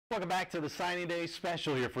Welcome back to the Signing Day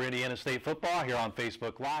special here for Indiana State football here on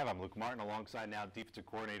Facebook Live. I'm Luke Martin alongside now defensive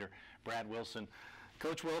coordinator Brad Wilson.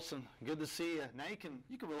 Coach Wilson, good to see you. Now you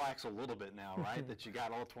can relax a little bit now, right? That you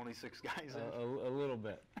got all 26 guys in. A little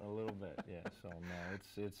bit, yeah. So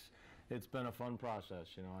no, it's been a fun process,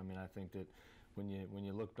 you know. I mean, I think that when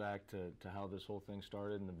you look back to how this whole thing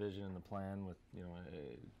started and the vision and the plan with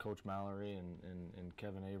Coach Mallory and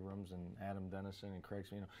Kevin Abrams and Adam Dennison and Craig,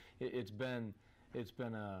 it's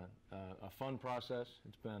been a fun process.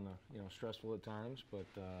 It's been stressful at times, but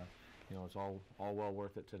it's all well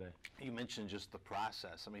worth it today. You mentioned just the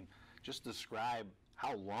process. I mean, just describe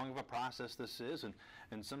how long of a process this is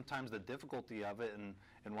and sometimes the difficulty of it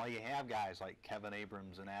and why you have guys like Kevin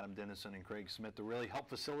Abrams and Adam Dennison and Craig Smith to really help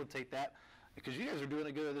facilitate that, because you guys are doing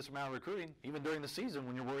a good at this amount of recruiting even during the season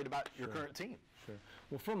when you're worried about your current team. Sure.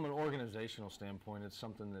 Well, from an organizational standpoint, it's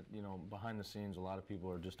something that behind the scenes a lot of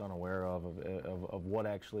people are just unaware of what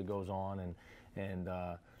actually goes on and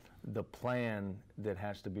the plan that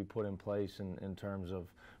has to be put in place in terms of,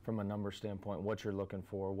 from a number standpoint, what you're looking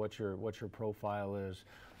for, what your profile is,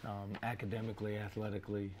 academically,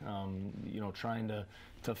 athletically, trying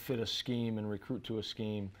to fit a scheme and recruit to a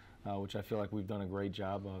scheme, which I feel like we've done a great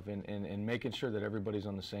job of, and making sure that everybody's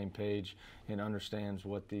on the same page and understands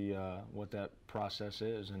what that process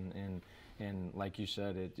is, and like you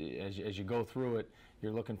said, as you go through it,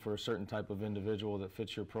 you're looking for a certain type of individual that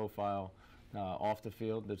fits your profile off the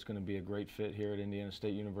field, that's going to be a great fit here at Indiana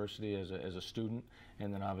State University as a student,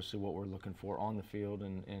 and then obviously what we're looking for on the field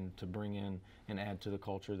and to bring in and add to the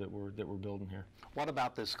culture that we're building here. What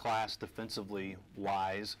about this class defensively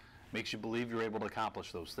wise makes you believe you're able to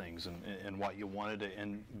accomplish those things and what you wanted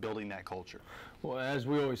in building that culture? Well, as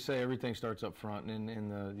we always say, everything starts up front, and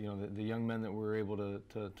the young men that we were able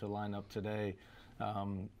to line up today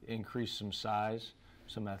increase some size,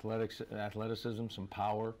 some athleticism, some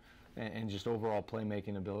power, and just overall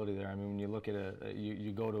playmaking ability there. I mean, when you look at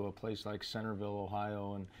you go to a place like Centerville,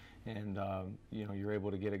 Ohio, and you're able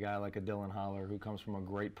to get a guy like a Dylan Holler who comes from a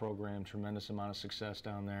great program, tremendous amount of success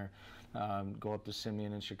down there. Go up to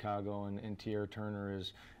Simeon in Chicago, and Tierra Turner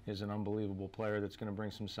is an unbelievable player that's going to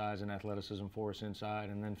bring some size and athleticism for us inside.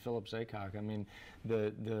 And then Philip Zaycock. I mean,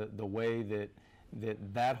 the way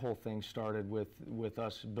that whole thing started with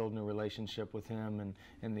us building a relationship with him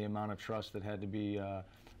and the amount of trust that had to be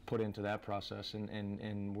put into that process,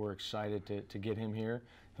 and we're excited to get him here.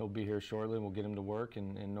 He'll be here shortly. We'll get him to work,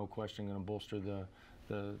 and no question going to bolster the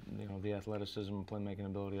athleticism and playmaking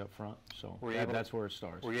ability up front. So that's where it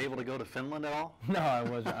starts. Were you able to go to Finland at all? No, I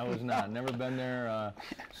was not. Never been there.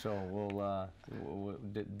 So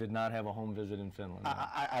did not have a home visit in Finland.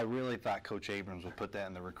 I really thought Coach Abrams would put that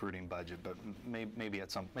in the recruiting budget, but maybe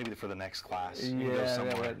for the next class. You go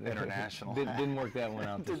somewhere international. Didn't work that one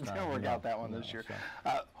out this time. Didn't work out that one this year.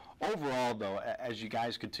 Overall, though, as you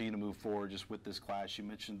guys continue to move forward just with this class, you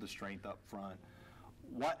mentioned the strength up front.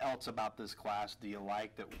 What else about this class do you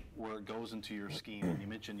like that where it goes into your scheme? And you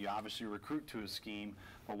mentioned you obviously recruit to a scheme,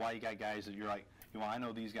 but why you got guys that you're like, I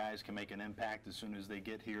know these guys can make an impact as soon as they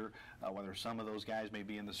get here, whether some of those guys may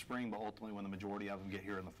be in the spring, but ultimately when the majority of them get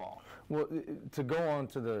here in the fall. Well, to go on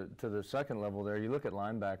to the second level there, you look at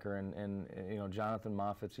linebacker, and Jonathan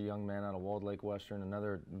Moffitt's a young man out of Walled Lake Western,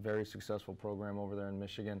 another very successful program over there in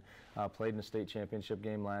Michigan, played in the state championship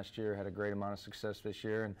game last year, had a great amount of success this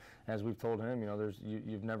year, and as we've told him,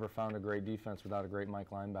 you've never found a great defense without a great Mike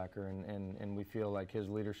linebacker, and we feel like his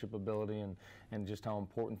leadership ability and just how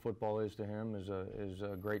important football is to him is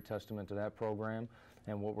a great testament to that program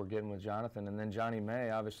and what we're getting with Jonathan. And then Johnny May,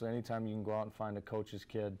 obviously, anytime you can go out and find a coach's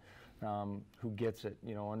kid who gets it,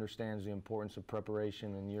 understands the importance of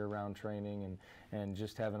preparation and year-round training and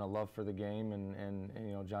just having a love for the game,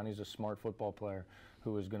 and Johnny's a smart football player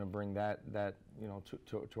who is going to bring that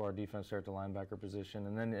to our defense there at the linebacker position.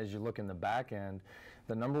 And then as you look in the back end,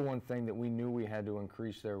 the number one thing that we knew we had to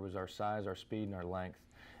increase there was our size, our speed, and our length.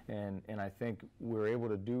 And I think we're able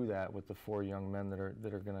to do that with the four young men that are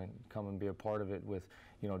going to come and be a part of it with,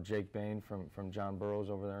 Jake Bain from John Burroughs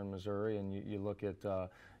over there in Missouri, and you look at,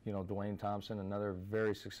 Dwayne Thompson, another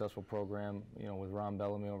very successful program, with Ron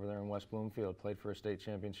Bellamy over there in West Bloomfield, played for a state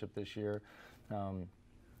championship this year.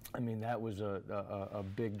 I mean, that was a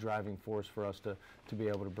big driving force for us to be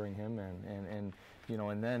able to bring him in.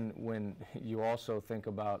 And then when you also think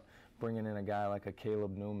about bringing in a guy like a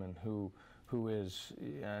Caleb Newman, who is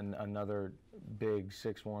another big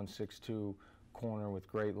 6'1", 6'2" corner with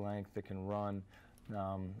great length that can run,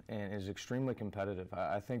 and is extremely competitive.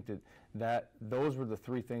 I think that those were the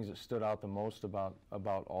three things that stood out the most about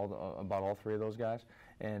all three of those guys.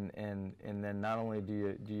 and then not only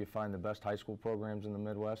do you find the best high school programs in the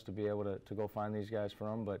Midwest to be able to go find these guys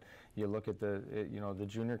from, but you look at the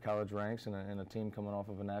junior college ranks and a team coming off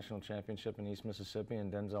of a national championship in East Mississippi,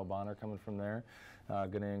 and Denzel Bonner coming from there,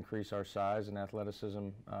 going to increase our size and athleticism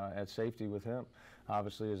at safety with him.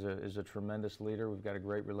 Obviously, is a tremendous leader. We've got a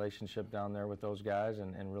great relationship down there with those guys,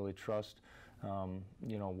 and really trust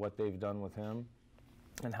what they've done with him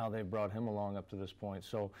and how they brought him along up to this point.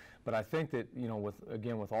 So, but I think that,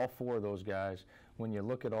 with all four of those guys, when you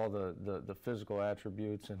look at all the physical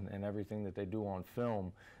attributes and everything that they do on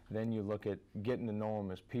film, then you look at getting to know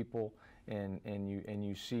them as people, and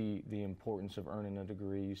you see the importance of earning a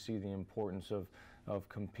degree. You see the importance of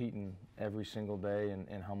competing every single day,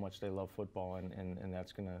 and how much they love football, and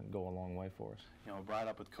that's going to go a long way for us. Brought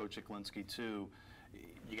up with Coach Iklinski too.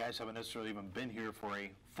 You guys haven't necessarily even been here for a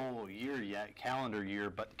full year yet, calendar year,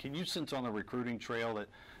 but can you sense on the recruiting trail that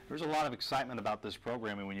there's a lot of excitement about this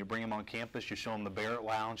program? And when you bring them on campus, you show them the Barrett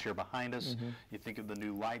Lounge here behind us. You think of the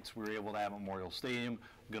new lights we were able to have at Memorial Stadium,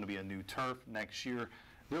 going to be a new turf next year.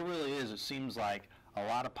 There really is, it seems like, a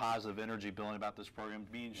lot of positive energy building about this program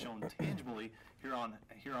being shown tangibly here on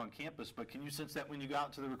campus. But can you sense that when you go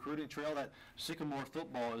out to the recruiting trail that Sycamore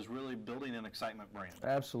football is really building an excitement brand?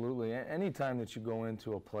 Absolutely. Anytime that you go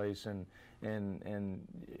into a place and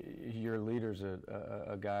your leader's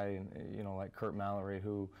a guy like Kurt Mallory,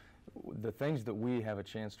 who the things that we have a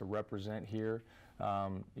chance to represent here,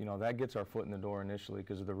 that gets our foot in the door initially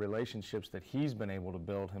because of the relationships that he's been able to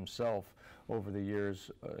build himself over the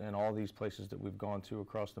years in all these places that we've gone to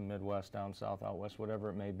across the Midwest, down south, out west, whatever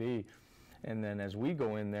it may be. And then as we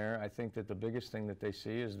go in there, I think that the biggest thing that they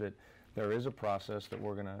see is that there is a process that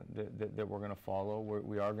we're gonna follow.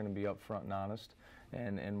 We are gonna be upfront and honest,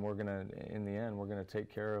 and we're gonna, in the end, we're gonna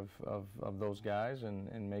take care of those guys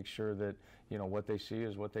and make sure that what they see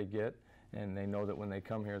is what they get, and they know that when they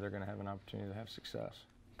come here, they're gonna have an opportunity to have success.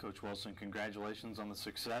 Coach Wilson, congratulations on the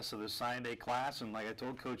success of this signing day class, and like I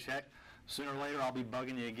told Coach Heck, sooner or later I'll be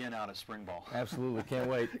bugging you again out at spring ball. Absolutely, can't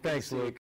wait. Thanks, Luke.